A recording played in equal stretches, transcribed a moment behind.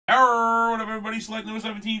everybody. Select number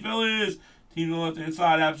 17, fellas. Team on the left-hand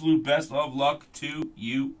side, absolute best of luck to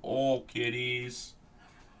you all, kiddies.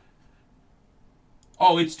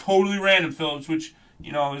 Oh, it's totally random, Phillips, which,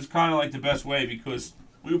 you know, is kind of like the best way because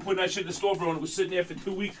we were putting that shit in the store, bro, and it was sitting there for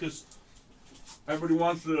 2 weeks because everybody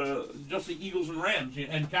wants just the Eagles and Rams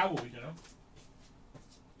and Cowboys, you know?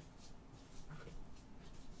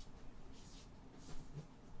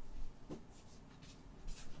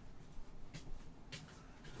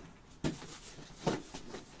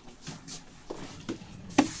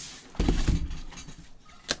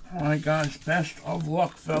 All right, guys, best of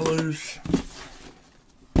luck, fellas.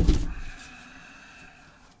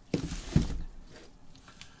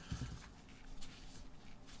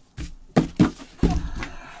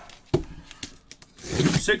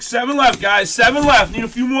 Six, 7 left, guys. 7 left. Need a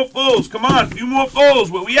few more fulls. Come on, a few more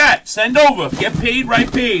fulls. Where we at? Send over. Get paid,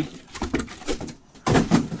 right paid.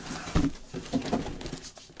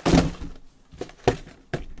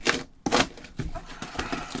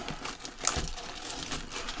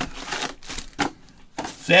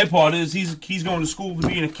 Sad part is he's going to school to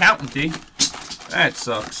be an accountant, eh? That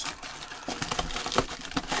sucks.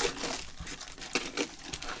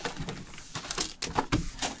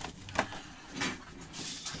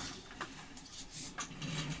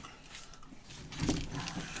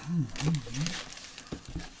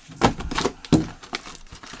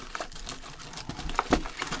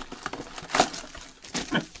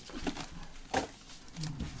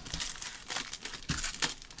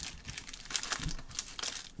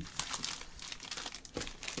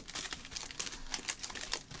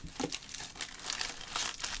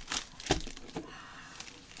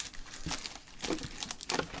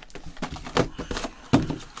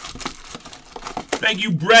 Thank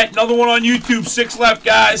you, Brett. Another one on YouTube. 6 left,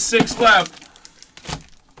 guys. 6 left.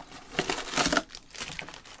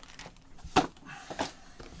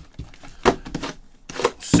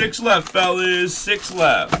 Six left, fellas. 6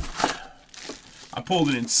 left. I pulled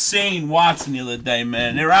an insane Watson the other day,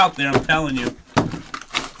 man. They're out there, I'm telling you.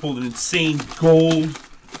 Pulled an insane gold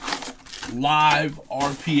live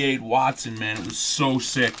RPA'd Watson, man. It was so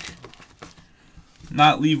sick.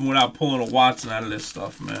 Not leaving without pulling a Watson out of this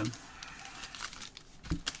stuff, man.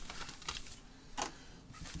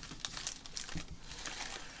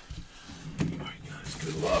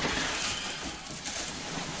 Good luck.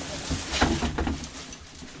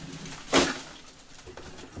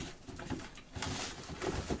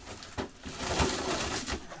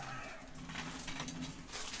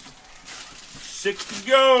 Six to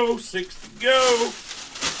go. 6 to go.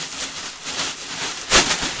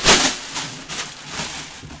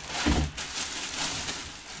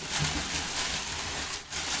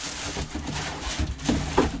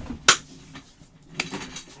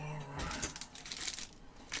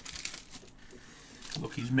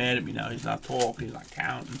 Look, he's mad at me now. He's not talking. He's not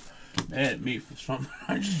counting. Mad at me for something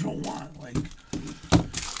I just don't want. Like,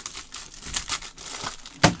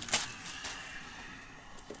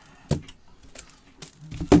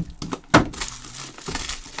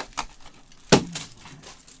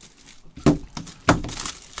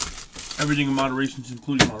 everything in moderations,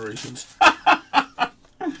 including moderations.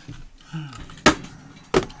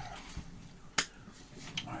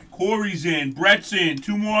 Alright, Corey's in. Brett's in.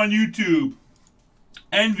 2 more on YouTube.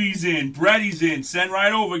 Envy's in. Bretty's in. Send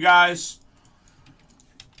right over, guys.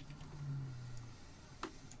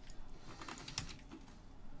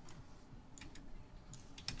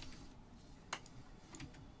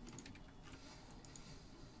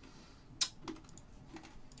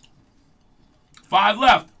 Five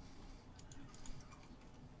left.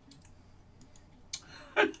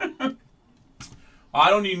 I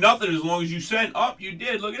don't need nothing as long as you sent up. You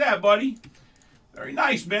did. Look at that, buddy. Very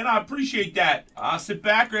nice, man. I appreciate that. Sit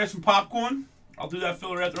back, grab some popcorn. I'll do that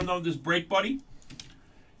filler after I'm done with this break, buddy.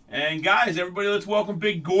 And, guys, everybody, let's welcome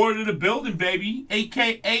Big Gore to the building, baby.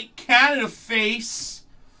 A.K.A. Canada Face.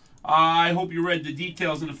 I hope you read the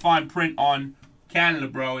details in the fine print on Canada,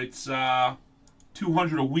 bro. It's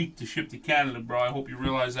 $200 a week to ship to Canada, bro. I hope you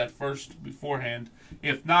realize that first beforehand.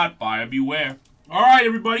 If not, buyer beware. All right,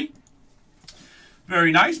 everybody.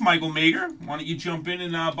 Very nice, Michael Mager. Why don't you jump in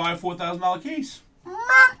and buy a $4,000 case? No,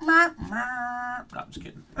 I'm just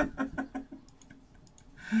kidding.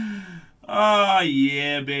 Oh,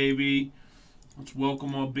 yeah, baby. Let's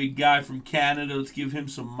welcome our big guy from Canada. Let's give him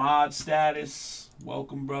some mod status.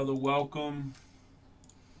 Welcome, brother. Welcome.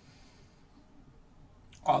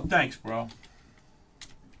 Oh, thanks, bro.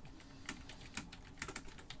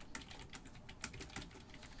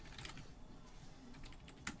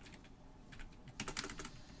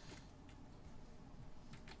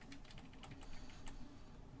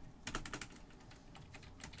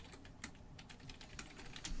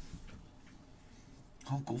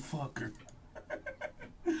 Uncle Fucker.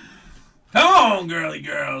 Come on, girly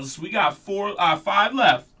girls. We got 5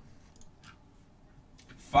 left.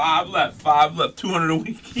 5 left. 5 left. 200 a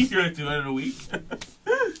week. You're at 200 a week.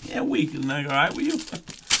 Yeah, a week. Isn't that all right with you?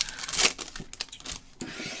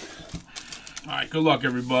 All right, good luck,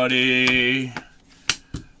 everybody.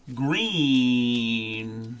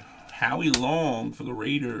 Green. Howie Long for the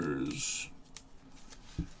Raiders.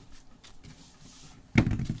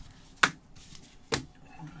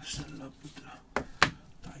 Set it up with the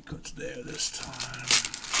die cuts there this time.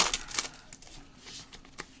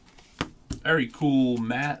 Very cool.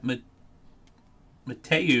 Mateu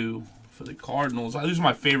for the Cardinals. These are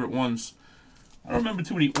my favorite ones. I don't remember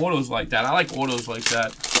too many autos like that. I like autos like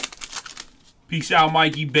that. Peace out,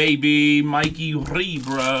 Mikey, baby. Mikey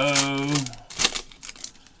Rebro.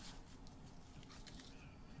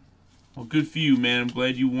 Well, good for you, man. I'm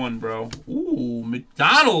glad you won, bro. Ooh,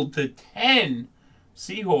 McDonald to 10.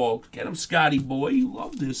 Seahawks. Get him, Scotty boy. You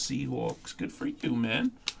love this, Seahawks. Good for you,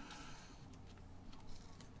 man.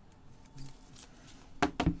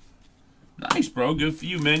 Nice, bro. Good for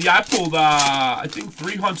you, man. Yeah, I pulled, I think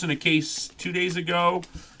 3 hunts in a case 2 days ago.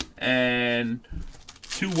 And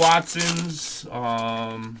 2 Watsons.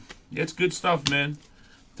 Yeah, it's good stuff, man.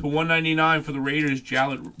 To 199 for the Raiders,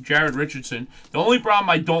 Jared Richardson. The only problem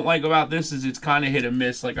I don't like about this is it's kind of hit or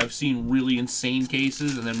miss. Like, I've seen really insane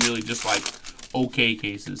cases and then really just, like, okay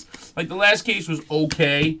cases. Like, the last case was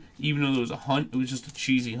okay, even though there was a hunt. It was just a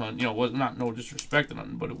cheesy hunt. You know, it was not no disrespect or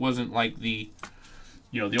nothing, but it wasn't like the,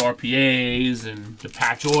 you know, the RPAs and the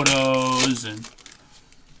patch autos and...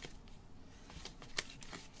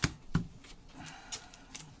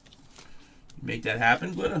 Make that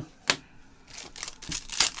happen, Glitter.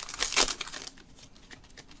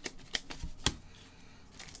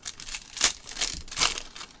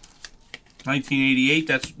 $1988,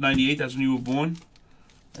 that's 98, that's when you were born.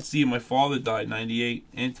 That's the year my father died, 98.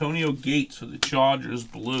 Antonio Gates for the Chargers,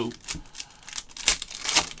 blue.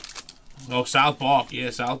 Oh, South Park. Yeah,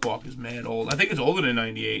 South Park is mad old. I think it's older than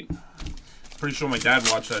 98. Pretty sure my dad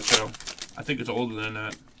watched that show. I think it's older than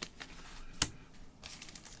that.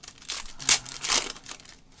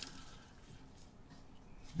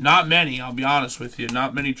 Not many, I'll be honest with you.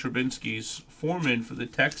 Not many Trubinskys. Foreman for the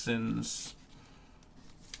Texans.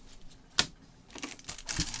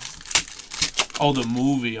 Oh, the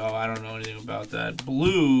movie. Oh, I don't know anything about that.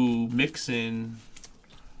 Blue, Mixon.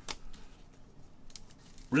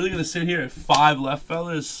 Really going to sit here at 5 left,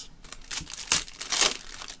 fellas?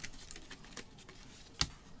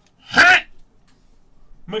 Ha!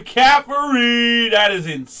 McCaffrey! That is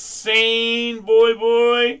insane,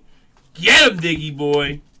 boy. Get him, Diggy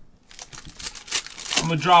boy. I'm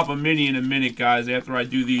going to drop a mini in a minute, guys, after I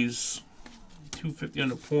do these 250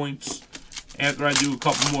 under points. After I do a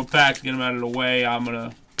couple more packs, get them out of the way, I'm going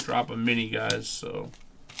to drop a mini, guys. So,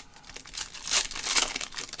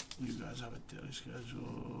 you guys have a daily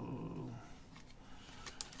schedule.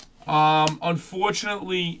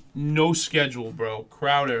 Unfortunately, no schedule, bro.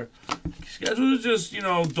 Crowder. Schedules just, you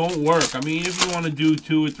know, don't work. I mean, if you want to do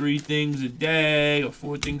 2 or 3 things a day or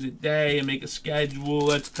 4 things a day and make a schedule,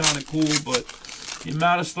 that's kind of cool. But the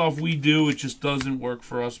amount of stuff we do, it just doesn't work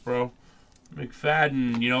for us, bro.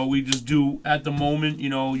 McFadden, you know, we just do at the moment, you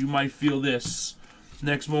know, you might feel this.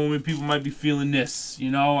 Next moment, people might be feeling this,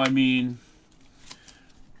 you know? I mean,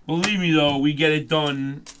 believe me, though, we get it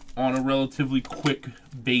done on a relatively quick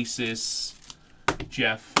basis,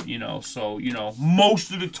 Jeff, you know? So, you know,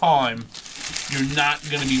 most of the time, you're not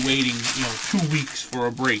going to be waiting, you know, 2 weeks for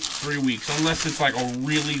a break, 3 weeks, unless it's like a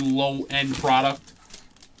really low-end product.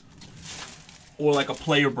 Or like a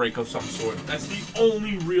player break of some sort. That's the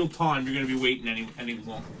only real time you're going to be waiting any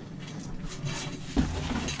long.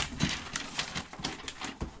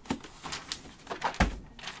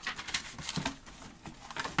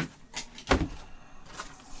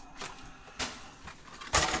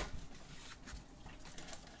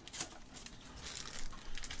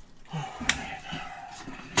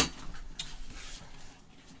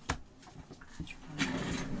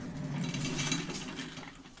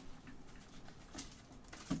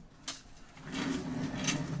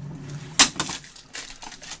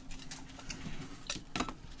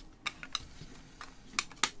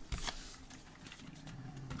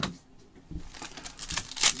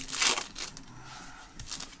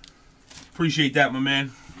 Appreciate that, my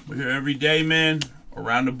man. We're here every day, man,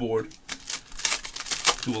 around the board.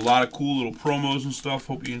 Do a lot of cool little promos and stuff.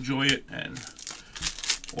 Hope you enjoy it. And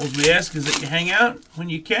all we ask is that you hang out when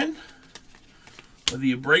you can. Whether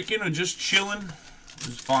you're breaking or just chilling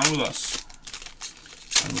is fine with us.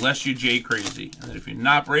 Unless you're Jay crazy. And if you're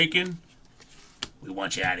not breaking, we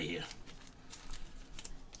want you out of here.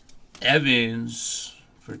 Evans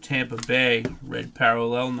for Tampa Bay. Red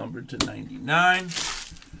parallel numbered to 99.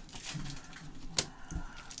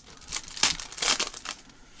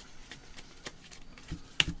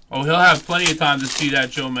 Oh, he'll have plenty of time to see that,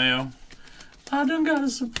 Joe Mayo. I done got a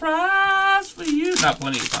surprise for you. Not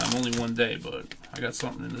plenty of time, only one day, but I got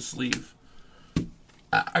something in the sleeve.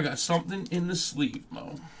 I got something in the sleeve,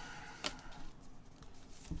 Mo.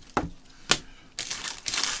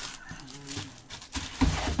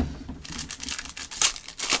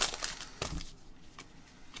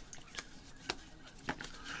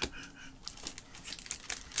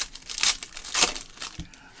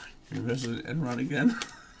 And run again.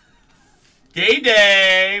 Gay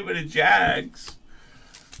day with the Jags.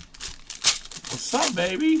 What's up,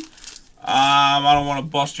 baby? I don't want to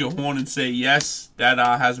bust your horn and say yes. That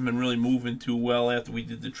hasn't been really moving too well after we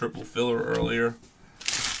did the triple filler earlier.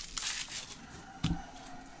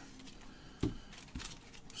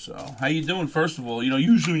 So, how you doing? First of all, you know,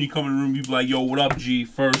 usually when you come in the room, you be like, "Yo, what up, G?"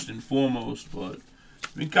 First and foremost, but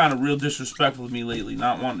been kind of real disrespectful to me lately,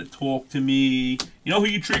 not wanting to talk to me. You know who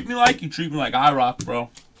you treat me like? You treat me like IROC, bro.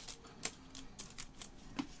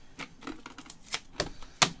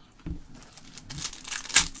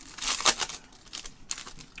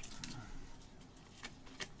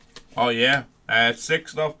 Oh, yeah. That's sick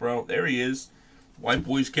stuff, bro. There he is. White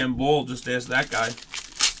boys can ball. Just ask that guy.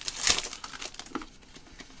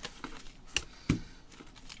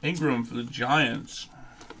 Ingram for the Giants.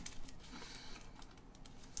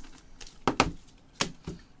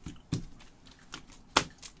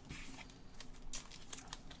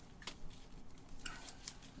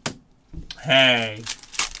 Hey.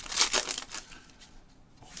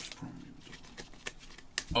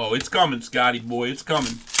 Oh, it's coming, Scotty boy. It's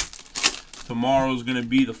coming. Tomorrow's going to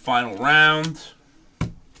be the final round.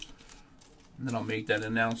 And then I'll make that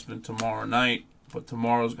announcement tomorrow night. But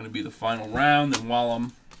tomorrow's going to be the final round. And while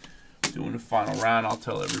I'm doing the final round, I'll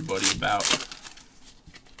tell everybody about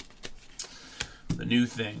the new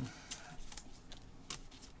thing.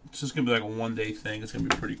 It's just going to be like a one-day thing. It's going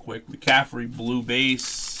to be pretty quick. McCaffrey, blue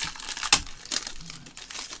base.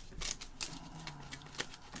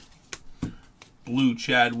 Blue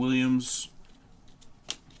Chad Williams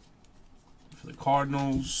for the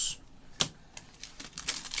Cardinals.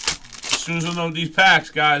 As soon as I know these packs,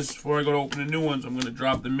 guys, before I go to open the new ones, I'm going to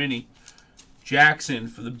drop the mini. Jackson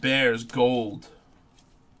for the Bears, gold.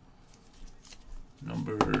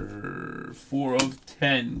 Number 4 of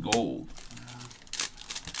 10, gold.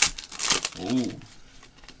 Ooh.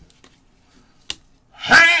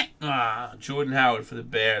 Jordan Howard for the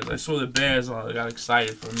Bears. I saw the Bears, I got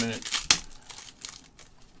excited for a minute.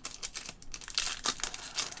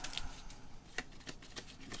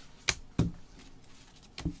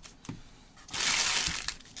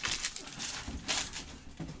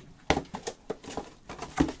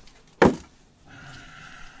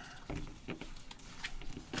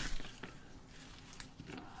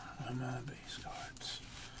 Base cards.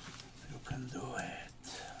 You can do it.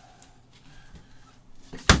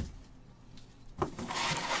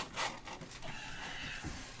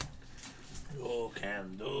 You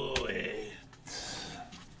can do it.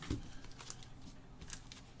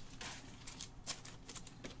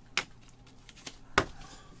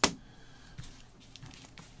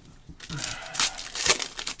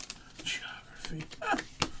 Geography.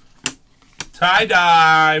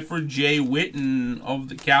 Tie-dye for Jay Witten of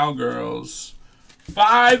the Cowgirls.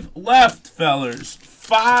 5 left, fellers.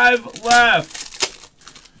 5 left.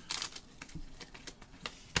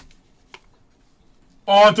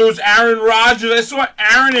 Oh, it was Aaron Rodgers. I saw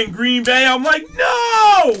Aaron in Green Bay. I'm like,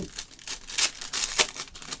 no!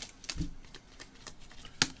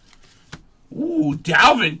 Ooh,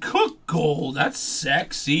 Dalvin Cook gold. That's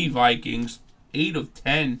sexy, Vikings. 8 of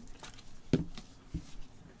 10.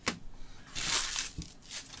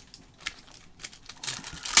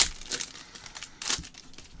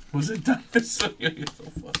 Was it dinosaur? You're so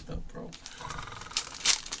fucked up, bro.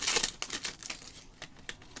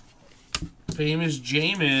 Famous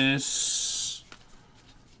Jameis.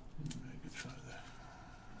 I could try that.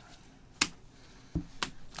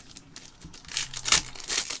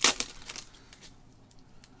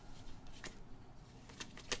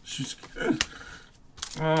 She's good.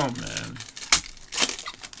 Oh, man.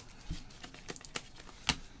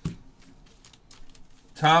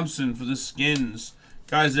 Thompson for the Skins.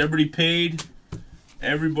 Guys, everybody paid.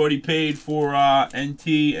 Everybody paid for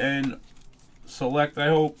NT and Select, I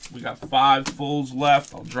hope. We got 5 fulls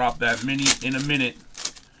left. I'll drop that mini in a minute.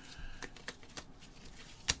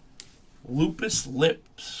 Lupus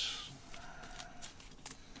Lips.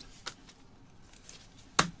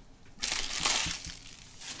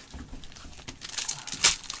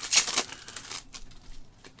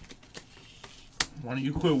 Why don't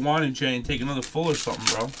you quit whining, Jay, and take another full or something,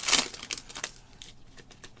 bro?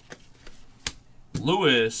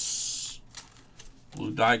 Lewis.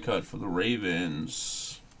 Blue die cut for the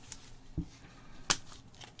Ravens.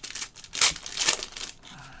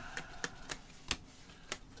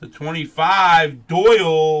 To 25,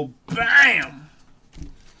 Doyle. Bam!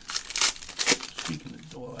 Speaking of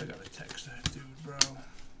Doyle, I gotta text that dude, bro.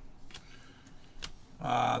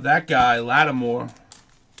 That guy, Lattimore.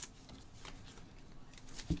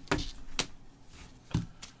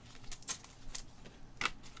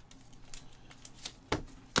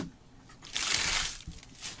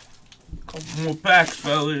 Couple more packs,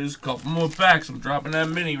 fellas. Couple more packs. I'm dropping that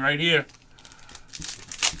mini right here.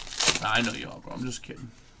 Nah, I know y'all, bro. I'm just kidding.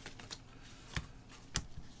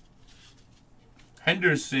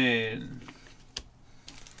 Henderson.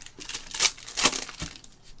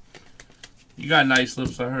 You got nice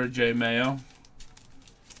lips, I heard, Jay Mayo.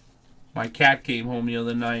 My cat came home the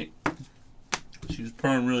other night. She was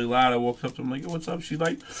purring really loud. I woke up to her. I'm like, what's up? She's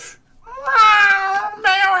like, oh,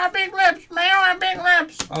 Mayo have big lips. Mayo have big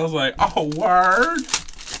lips. I was like, oh, word.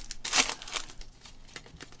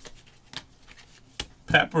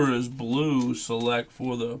 Pepper is blue. Select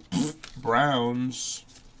for the Browns.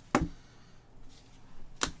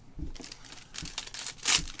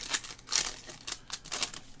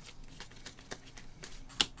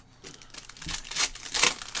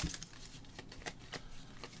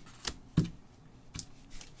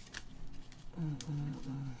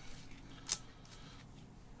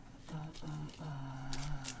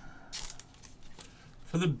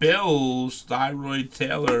 For the Bills, Thyroid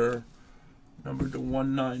Taylor, number to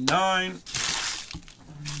 199.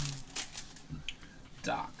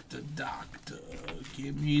 Doctor,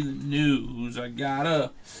 give me the news. I got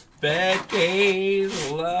a bad case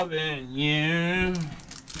of loving you.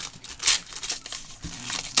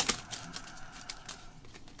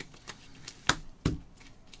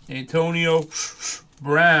 Antonio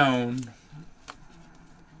Brown.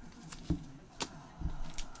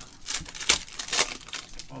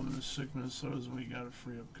 Sickness, so as we got a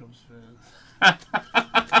free up comes fans.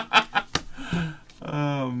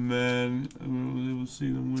 Oh man, we'll see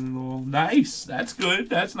them win it all. Nice, that's good,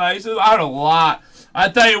 that's nice. I heard a lot. I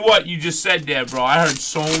tell you what, you just said there, bro. I heard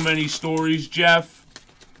so many stories, Jeff,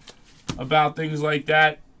 about things like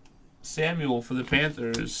that. Samuel for the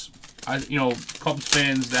Panthers. You know, Cubs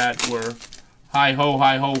fans that were hi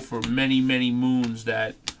ho for many moons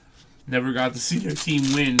that never got to see their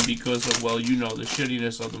team win because of, well, you know, the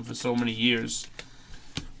shittiness of them for so many years.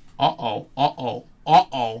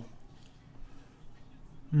 Uh-oh.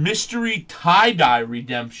 Mystery tie-dye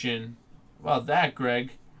redemption. How about that,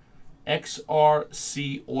 Greg?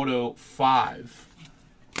 XRC Auto 5.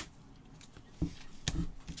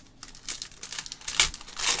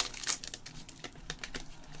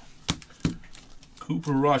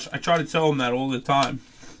 Cooper Rush. I try to tell him that all the time.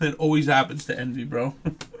 It always happens to Envy, bro.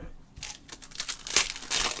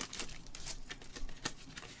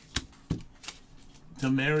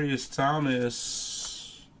 Demarius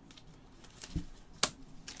Thomas.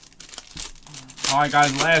 All right,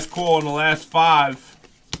 guys, last call in the last 5.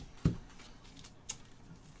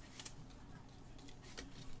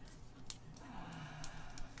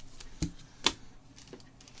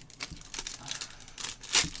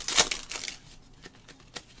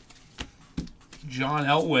 John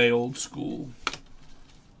Elway, old school.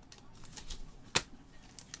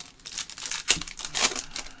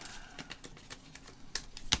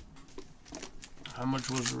 How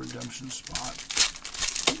much was the redemption spot?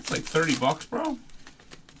 It's like 30 bucks, bro.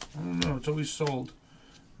 I don't know. It's always sold.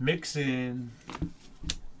 Mixin.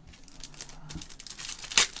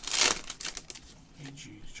 Hey,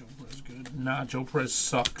 geez, Joe Perez good. Nah, Joe Perez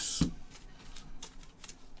sucks.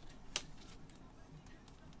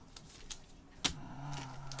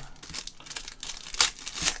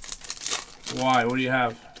 Why? What do you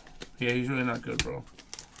have? Yeah, he's really not good, bro.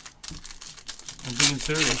 I'm being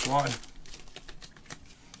serious. Why?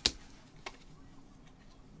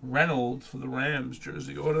 Reynolds for the Rams,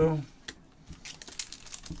 jersey auto.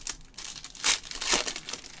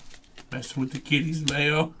 Messing with the kiddies,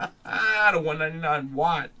 Mayo. The 199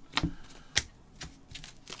 Watt.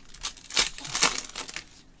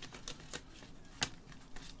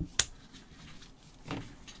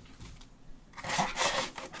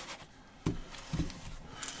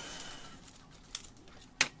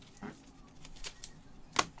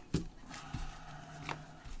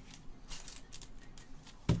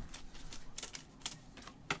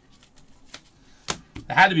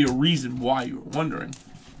 There had to be a reason why you were wondering.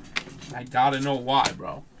 I gotta know why,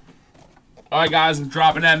 bro. Alright, guys, I'm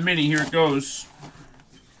dropping that mini. Here it goes.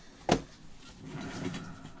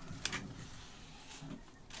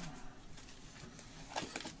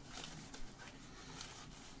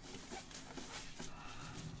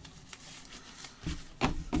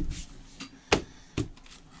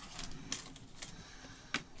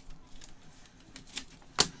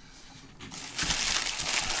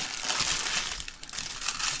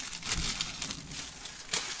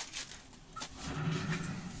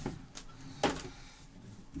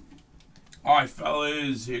 right,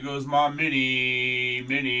 fellas. Here goes my mini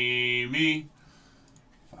me.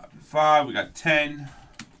 5 and 5. We got 10.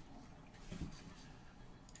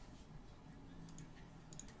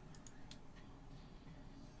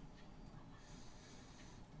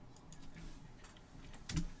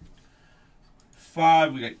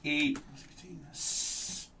 Five. We got 8.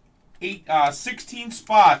 16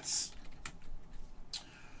 spots.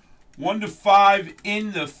 1 to 5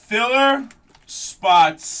 in the filler.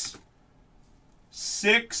 Spots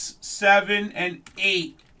 6, 7, and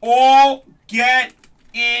 8. All get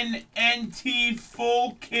in NT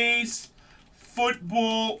full case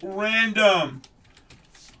football random.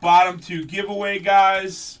 Bottom 2 giveaway,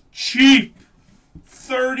 guys. Cheap.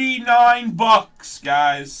 39 bucks,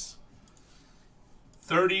 guys.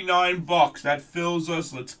 39 bucks. That fills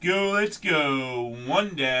us. Let's go. Let's go.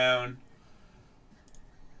 1 down.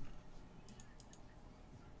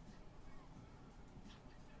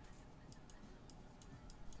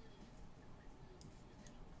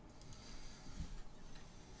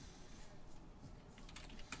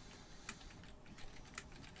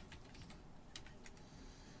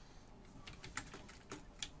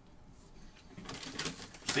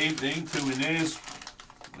 Same thing, 2 in this.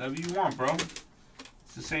 Whatever you want, bro.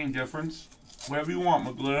 It's the same difference. Whatever you want,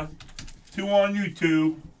 McGlitter. 2 on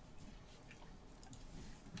YouTube.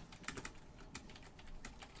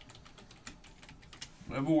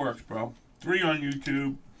 Whatever works, bro. 3 on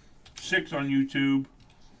YouTube. 6 on YouTube.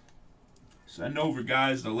 Send over,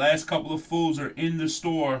 guys. The last couple of fulls are in the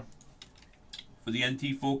store for the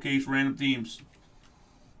NT full case random teams.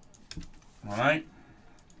 Alright.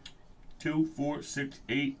 2, 4, 6,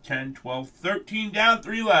 8, 10, 12, 13 down,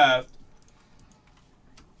 3 left.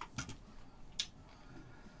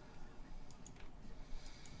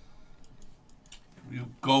 You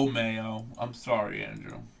go, Mayo. I'm sorry,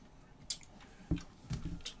 Andrew.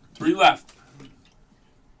 3 left.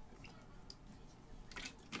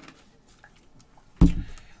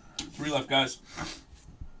 3 left, guys.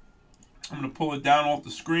 I'm going to pull it down off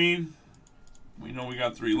the screen. We know we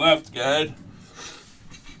got 3 left. Go ahead.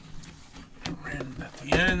 Random at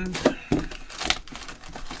the end.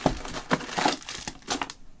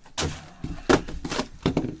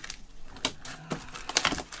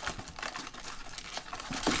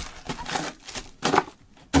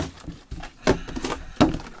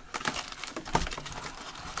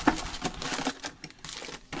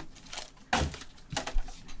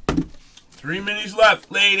 Three minis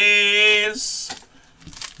left, ladies.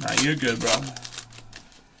 Nah, you're good, bro.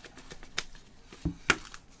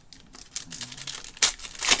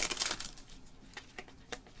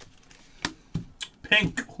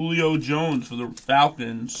 Pink Julio Jones for the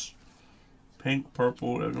Falcons. Pink,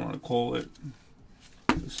 purple, whatever you want to call it.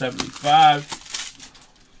 75.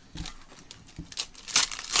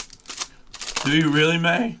 Do you really,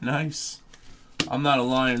 May? Nice. I'm not a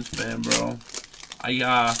Lions fan, bro.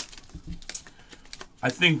 I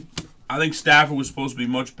think Stafford was supposed to be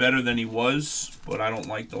much better than he was, but I don't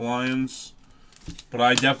like the Lions. But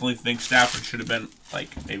I definitely think Stafford should have been like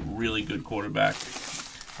a really good quarterback.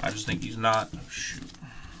 I just think he's not. Oh, shoot.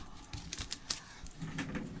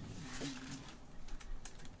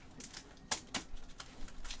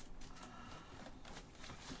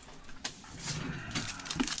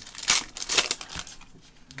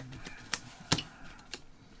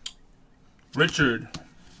 Richard.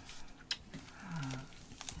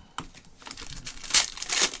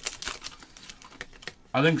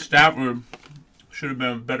 I think Stafford should have been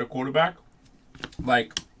a better quarterback.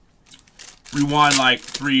 Like, rewind like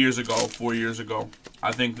 3 years ago, 4 years ago.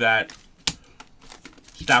 I think that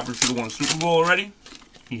Stafford should have won a Super Bowl already.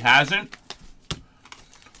 He hasn't.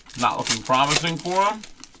 Not looking promising for him.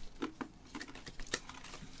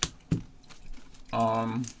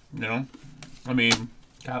 You know, I mean,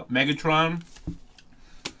 Megatron.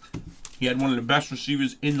 He had one of the best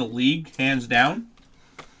receivers in the league, hands down.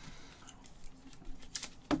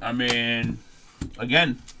 I mean,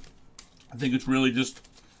 again, I think it's really just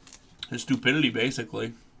his stupidity,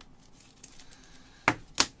 basically.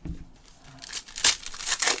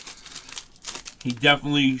 He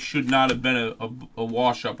definitely should not have been a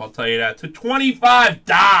wash-up, I'll tell you that. To 25,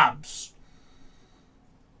 Dobbs.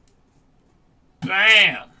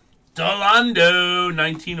 Bam. Delando,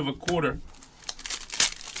 19 of a quarter.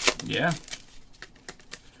 Yeah.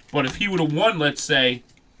 But if he would have won, let's say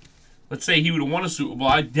he would have won a Super Bowl,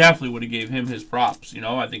 I definitely would have gave him his props. You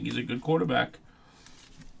know, I think he's a good quarterback.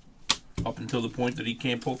 Up until the point that he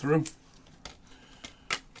can't pull through.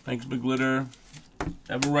 Thanks, Big Glitter.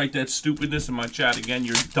 Ever write that stupidness in my chat again,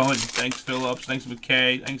 you're done. Thanks, Phillips. Thanks,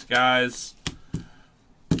 McKay. Thanks, guys.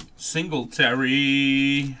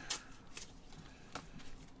 Singletary.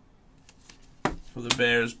 for the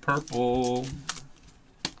Bears. Purple.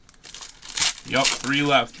 Yup, 3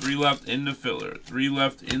 left. 3 left in the filler. 3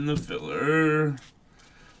 left in the filler.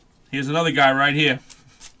 Here's another guy right here.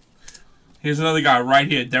 Here's another guy right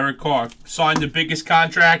here. Derek Carr. Signed the biggest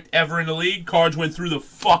contract ever in the league. Cards went through the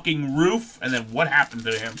fucking roof. And then what happened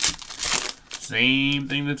to him? Same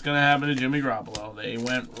thing that's going to happen to Jimmy Garoppolo. They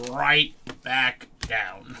went right back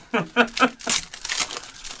down.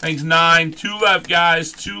 Thanks, 9. 2 left,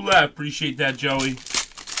 guys. 2 left. Appreciate that, Joey.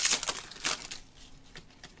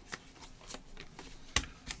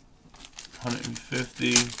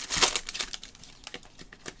 $150.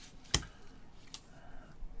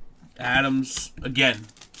 Adams, again,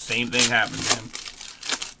 same thing happened to him.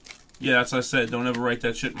 Yeah, that's what I said. Don't ever write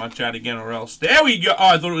that shit in my chat again or else. There we go. Oh,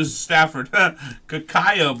 I thought it was Stafford.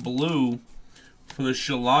 Kakaya Blue for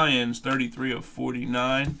the Lions, 33 of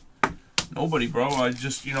 49. Nobody, bro. I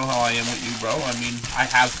just, you know how I am with you, bro. I mean, I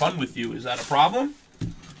have fun with you. Is that a problem?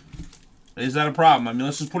 Is that a problem? I mean,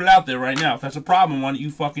 let's just put it out there right now. If that's a problem, why don't you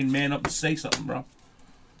fucking man up and say something, bro?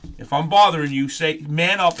 If I'm bothering you, say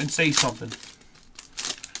man up and say something.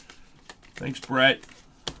 Thanks, Brett.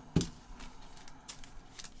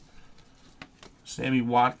 Sammy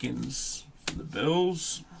Watkins for the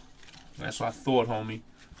Bills. That's what I thought, homie.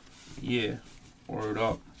 Yeah. Word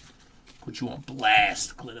up. Put you on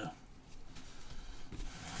blast, Glitter.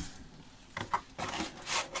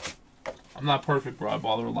 I'm not perfect, bro. I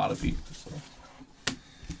bother a lot of people, so.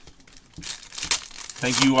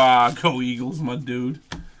 Thank you, Go Eagles, my dude.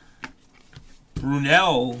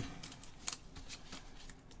 Brunell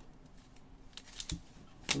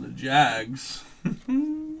for the Jags.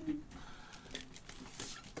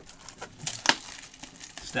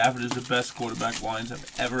 Stafford is the best quarterback Lions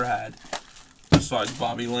have ever had, besides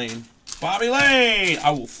Bobby Lane. Bobby Lane! I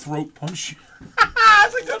will throat punch you.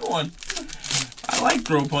 That's a good one. I like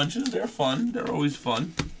throat punches. They're fun. They're always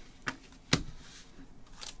fun.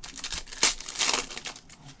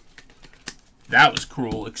 That was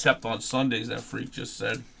cruel, except on Sundays, that freak just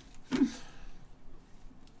said.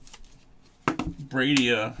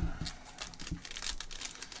 Brady, let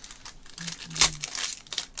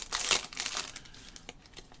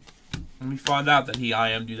me find out that he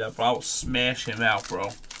IM'd you that, but I will smash him out, bro.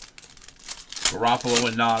 Garoppolo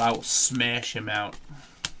and not, I will smash him out.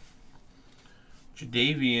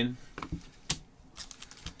 Jadavian.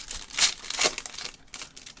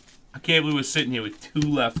 I can't believe we're sitting here with 2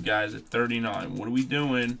 left, guys, at 39. What are we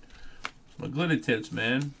doing? My glitter tips,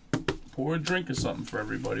 man. Pour a drink or something for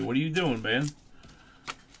everybody. What are you doing, man?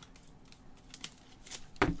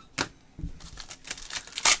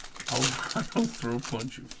 I'll throw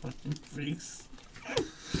punch your fucking face.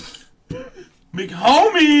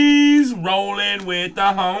 McHomies! Rolling with the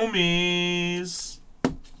homies.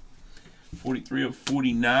 43 of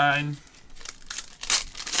 49.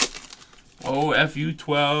 Oh,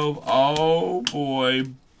 FU12. Oh, boy.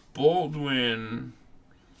 Baldwin.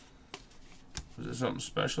 Was there something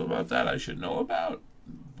special about that I should know about?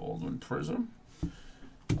 Baldwin Prism.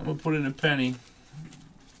 I'm going to put in a penny.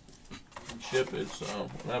 Ship it, so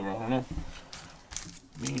whatever. I don't know.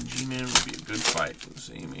 Me and G-Man would be a good fight. We're the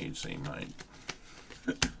same age, same height.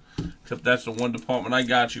 Except that's the one department I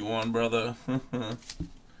got you on, brother. When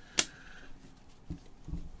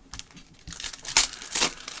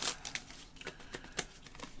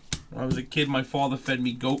I was a kid, my father fed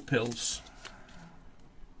me goat pills.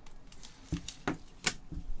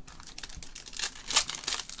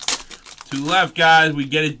 Two left, guys. We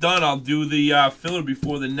get it done. I'll do the filler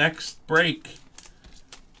before the next break.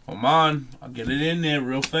 Come on. I'll get it in there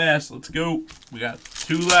real fast. Let's go. We got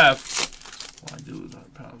 2 left. All I do is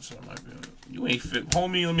 100 pounds, so I might be... You ain't fit.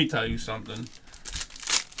 Homie, let me tell you something.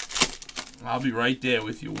 I'll be right there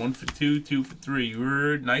with you. 1 for 2, 2 for 3. You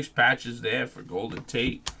heard? Nice patches there for Golden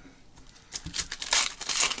Tate.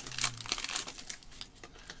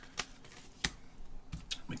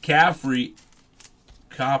 McCaffrey,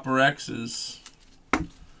 Copper X's.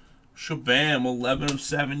 Shabam, 11 of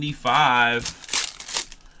 75.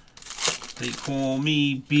 They call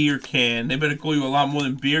me Beer Can. They better call you a lot more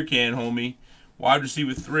than Beer Can, homie. Wide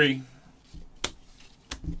receiver 3.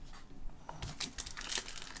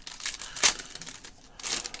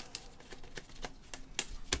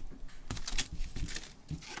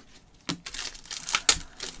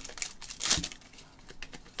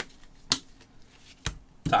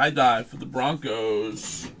 Tie-dye for the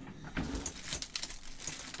Broncos.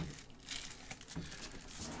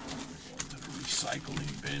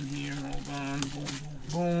 Recycling bin here. Hold on. Boom,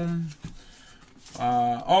 boom, boom.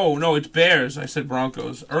 Oh, no, it's Bears. I said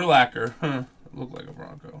Broncos. Urlacher. Huh. Looked like a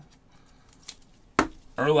Bronco.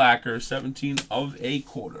 Urlacher, 17 of a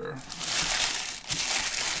quarter.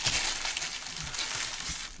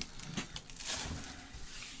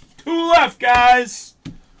 2 left, guys.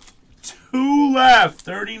 2 left.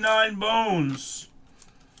 39 bones.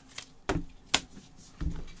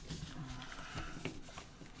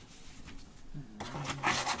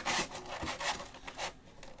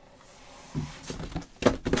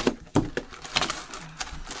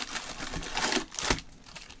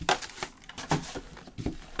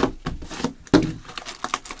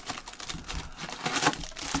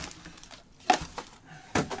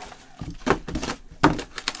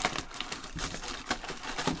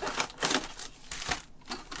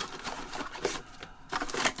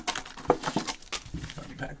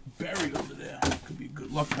 Pack buried over there. Could be a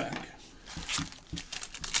good luck pack.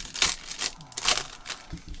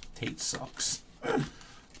 Tate sucks.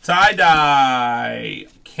 Tie-dye.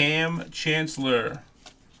 Cam Chancellor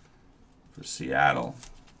for Seattle.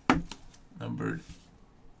 Numbered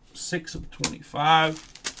 6 of 25.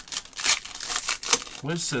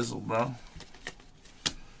 Where's Sizzle, bro?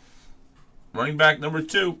 Running back number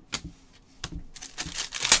 2.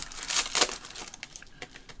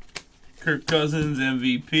 Kirk Cousins,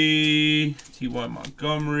 MVP. T.Y.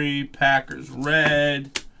 Montgomery. Packers,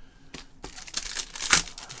 red.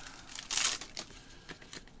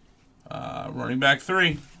 Running back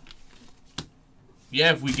 3.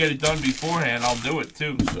 Yeah, if we get it done beforehand, I'll do it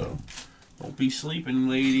too. So don't be sleeping,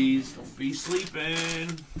 ladies. Don't be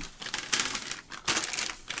sleeping.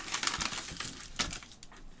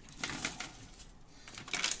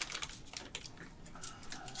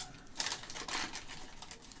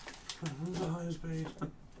 Who's the highest paid?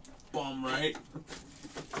 Bum, right?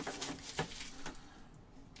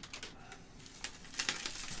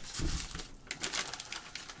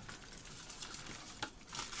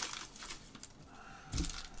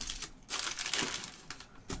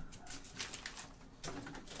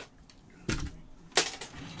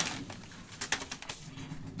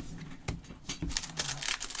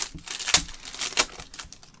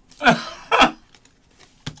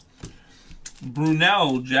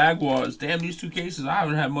 Brunel, Jaguars. Damn, these 2 cases, I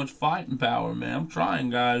haven't had much fighting power, man. I'm trying,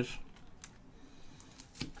 guys.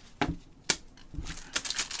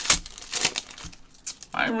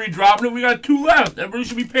 I ain't redropping it. We got 2 left. Everybody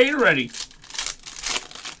should be paid already.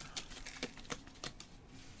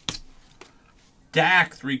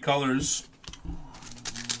 Dak, 3 colors.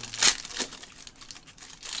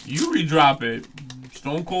 You redrop it.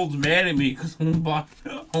 Stone Cold's mad at me because home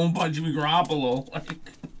bunch Jimmy Garoppolo. Like,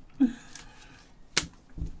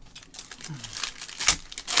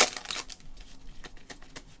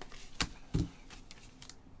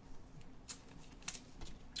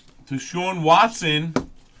 Deshaun Watson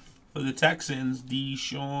for the Texans.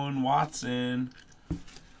 Deshaun Watson.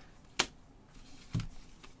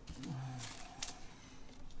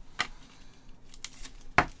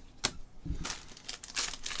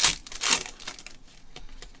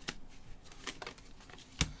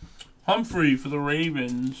 Humphrey for the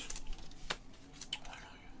Ravens.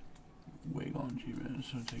 Wait on G, man.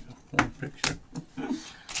 So take a form picture.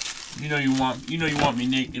 you know you want me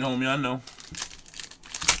naked, homie. I know.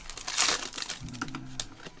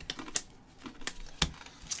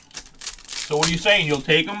 So what are you saying? You'll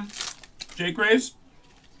take them, Jay Chris?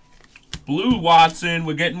 Blue Watson.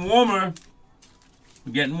 We're getting warmer.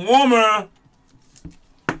 We're getting warmer.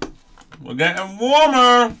 We're getting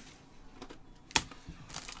warmer.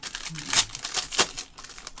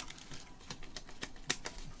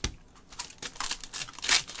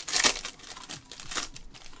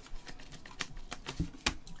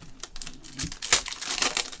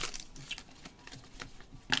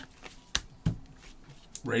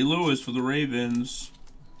 Ray Lewis for the Ravens.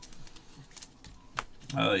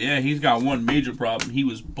 Yeah, he's got one major problem. He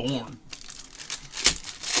was born.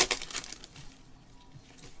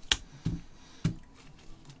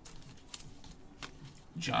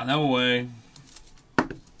 John Elway.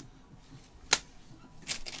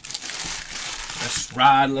 Let's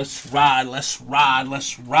ride, let's ride, let's ride,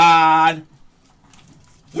 let's ride.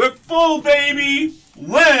 We're full, baby.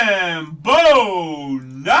 Lambo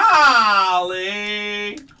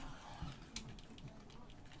Nolly.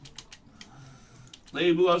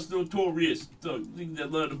 Label us notorious. The things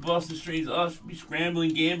that love to bust the strings. Us be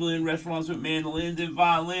scrambling, gambling, restaurants with mandolins and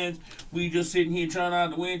violins. We just sitting here trying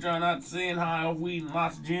not to win, trying not to sin, high off weed and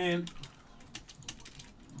lots of gin.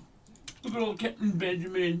 Look at old Captain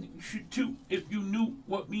Benjamin. You should too if you knew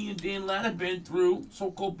what me and Dan Ladd have been through.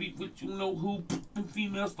 So-called beef with you know who, and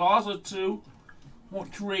female stars are 2. Or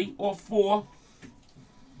 3 or 4.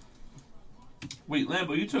 Wait,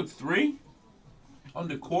 Lambo, you took 3?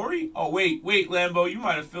 Under Corey? Oh, wait, Lambo, you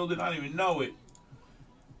might have filled it. I didn't even know it.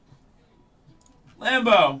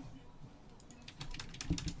 Lambo.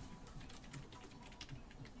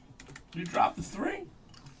 You dropped the 3?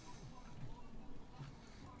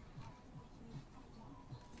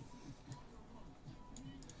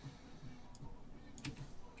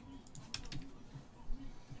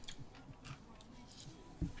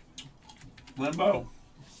 Limbo.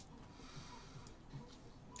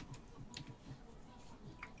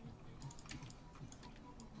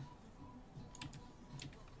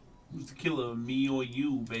 Who's the killer, me or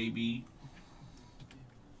you, baby?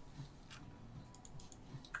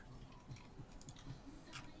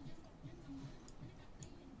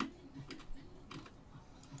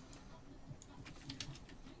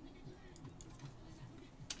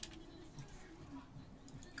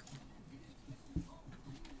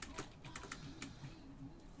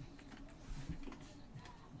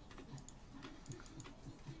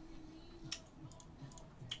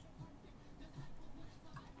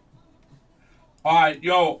 Alright,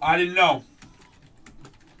 yo, I didn't know.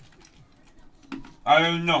 I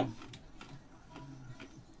didn't know.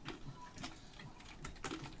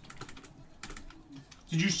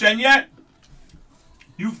 Did you send yet?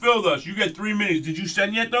 You filled us. You get 3 minutes. Did you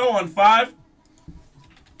send yet, though, on 5?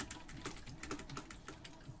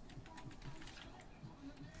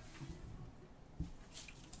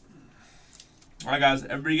 Alright, guys.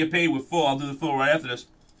 Everybody get paid with full. I'll do the full right after this.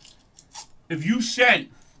 If you sent...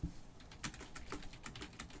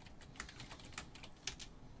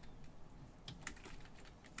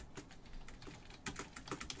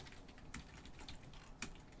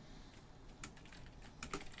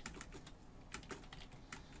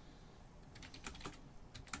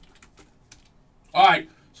 Alright,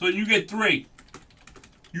 so you get 3.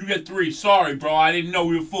 You get 3. Sorry, bro. I didn't know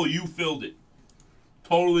we were full. You filled it.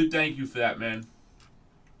 Totally thank you for that, man.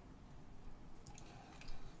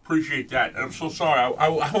 Appreciate that. I'm so sorry. I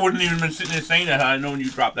wouldn't even been sitting there saying that had I known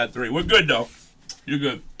you dropped that 3. We're good, though. You're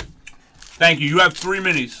good. Thank you. You have 3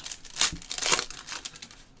 minis.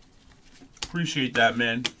 Appreciate that,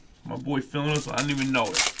 man. My boy filling us. I didn't even know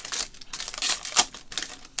it.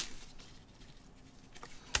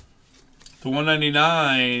 To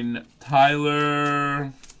 199,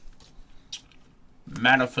 Tyler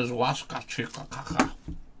Matafizwaska Chikakaka.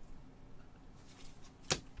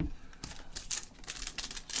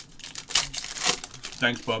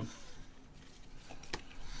 Thanks, bub.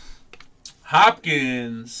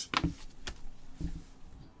 Hopkins.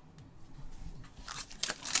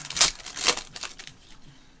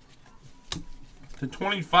 To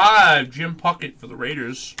 25, Jim Puckett for the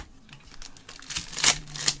Raiders.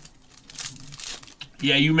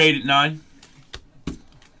 Yeah, you made it 9. And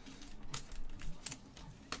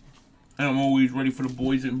I'm always ready for the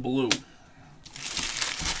boys in blue.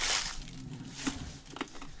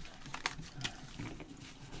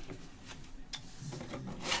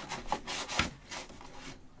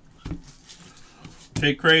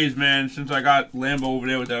 Hey, Craze, man, since I got Lambo over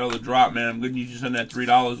there with that other drop, man, I'm good you just send that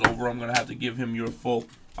 $3 over. I'm going to have to give him your full,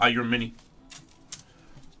 your mini.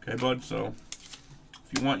 Okay, bud, so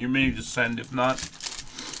if you want your mini, just send. If not...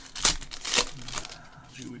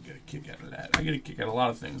 we get a kick out of that. I get a kick out of a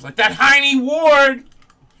lot of things. Like that Heine Ward!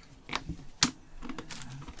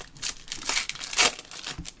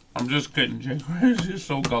 I'm just kidding, Jay. He's just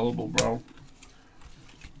so gullible, bro.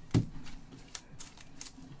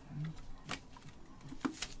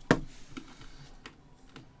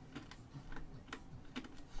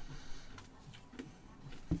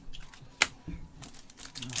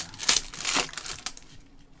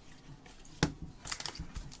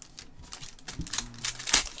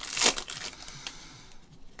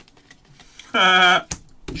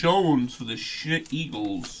 Jones for the shit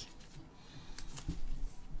Eagles.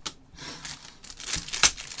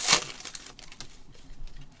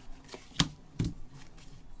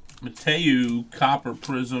 Mateu, Copper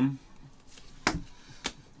Prism.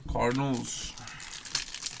 Cardinals.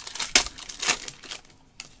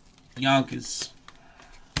 Yonkers.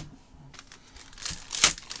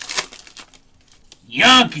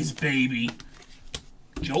 Yonkers, baby.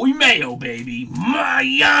 Joey Mayo, baby. My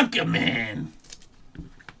Yonker, man.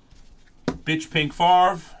 Bitch Pink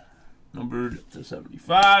Favre, numbered to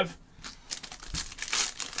 75.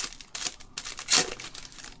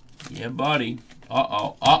 Yeah, buddy.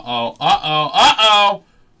 Uh-oh, uh-oh, uh-oh, uh-oh.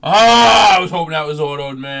 Oh, I was hoping that was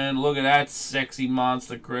autoed, man. Look at that sexy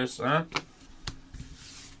monster, Chris, huh?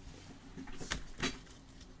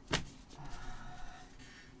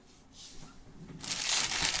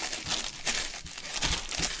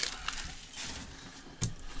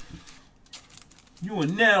 You are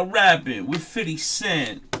now rapping with 50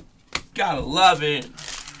 Cent. Gotta love it.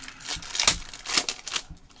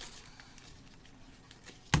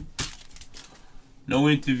 No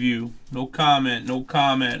interview. No comment. No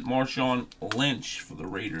comment. Marshawn Lynch for the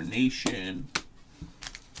Raider Nation.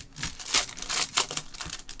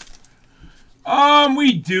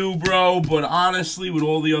 We do, bro. But honestly, with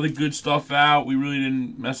all the other good stuff out, we really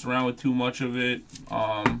didn't mess around with too much of it.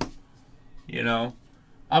 You know,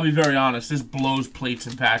 I'll be very honest. This blows plates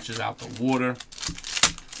and patches out the water.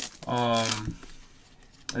 And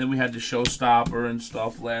then we had the showstopper and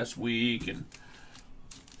stuff last week,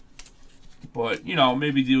 but you know,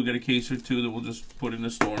 maybe you'll get a case or two that we'll just put in the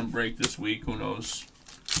store and break this week. Who knows?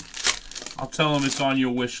 I'll tell him it's on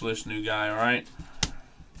your wish list, new guy. All right.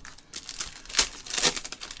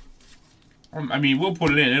 I mean, we'll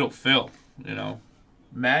put it in. It'll fill. You know,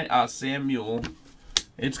 Samuel,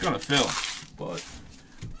 it's gonna fill, but.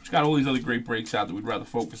 Got all these other great breaks out that we'd rather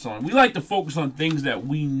focus on. We like to focus on things that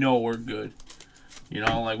we know are good. You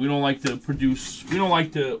know, like we don't like to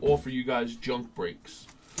offer you guys junk breaks.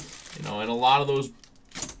 You know, and a lot of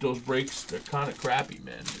those breaks, they're kind of crappy,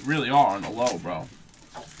 man. They really are on the low, bro.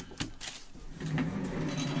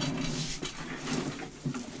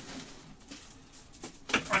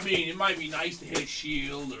 I mean, it might be nice to hit a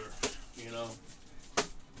shield or, you know,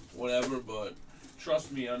 whatever, but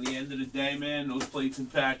trust me, on the end of the day, man, those plates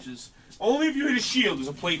and patches, only if you hit a shield is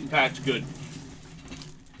a plate and patch good.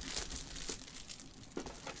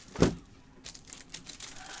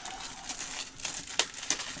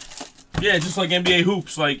 Yeah, just like NBA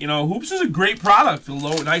Hoops. Like, you know, Hoops is a great product.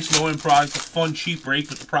 A nice low-end product, a fun, cheap break,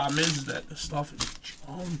 but the problem is that the stuff is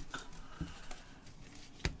junk.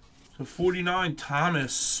 So 49,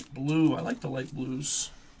 Thomas, blue. I like the light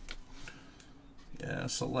blues. Yeah,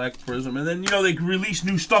 select Prism. And then, you know, they release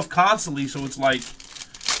new stuff constantly, so it's like,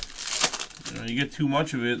 you know, you get too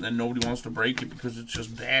much of it, and then nobody wants to break it because it's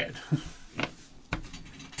just bad.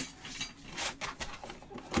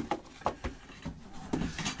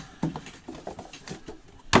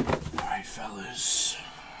 All right, fellas.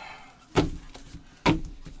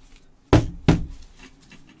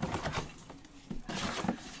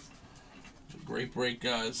 It's a great break,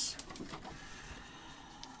 guys.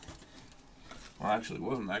 Well, actually, it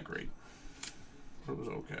wasn't that great, but it was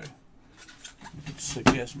okay.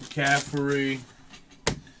 Sick-ass McCaffrey.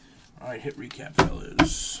 All right, hit recap,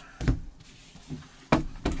 fellas.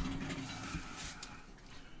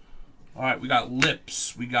 All right, we got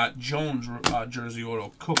Lips. We got Jones, jersey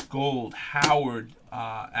auto. Cook Gold. Howard.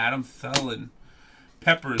 Adam Thielen.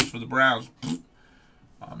 Peppers for the Browns.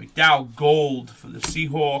 McDowell Gold for the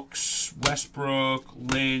Seahawks. Westbrook.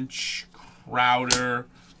 Lynch. Crowder.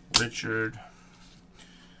 Richard.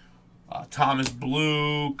 Thomas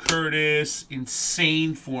Blue, Curtis,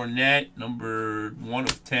 Insane Fournette, number 1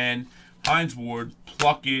 of 10. Hines Ward,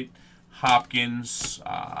 Pluckett, Hopkins,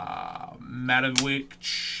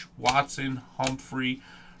 Matavich, Watson, Humphrey,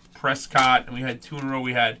 Prescott. And we had 2 in a row.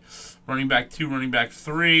 We had running back 2, running back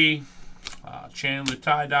 3. Chandler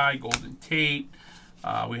tie-dye, Golden Tate.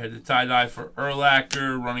 We had the tie-dye for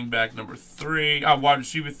Urlacher, running back number 3. Wide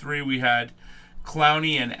receiver 3, we had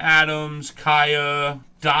Clowney and Adams, Kaya,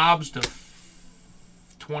 Dobbs to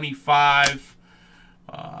 25,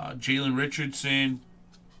 Jalen Richardson,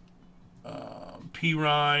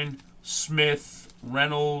 Pirine, Smith,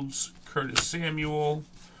 Reynolds, Curtis Samuel,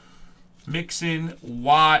 Mixon,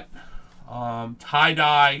 Watt,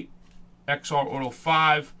 tie-dye, XR Auto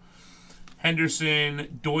 5,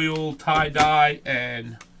 Henderson, Doyle, tie-dye,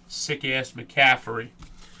 and sick-ass McCaffrey.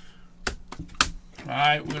 All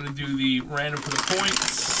right, we're going to do the random for the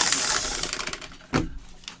points.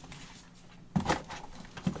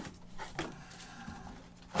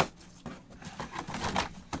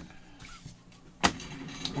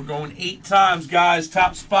 We're going 8 times, guys.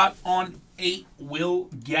 Top spot on 8 will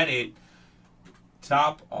get it.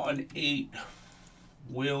 Top on 8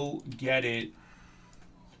 will get it.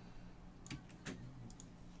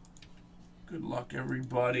 Good luck,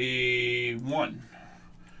 everybody. 1.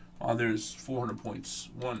 Oh, there's 400 points.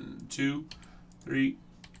 1, 2, 3,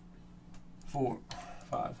 4,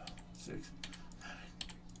 5, 6, 7,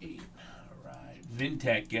 8. All right.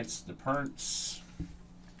 Vintech gets the perks.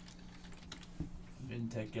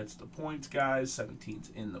 Vintech gets the points, guys.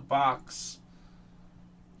 17's in the box.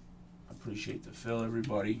 Appreciate the fill,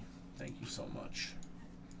 everybody. Thank you so much.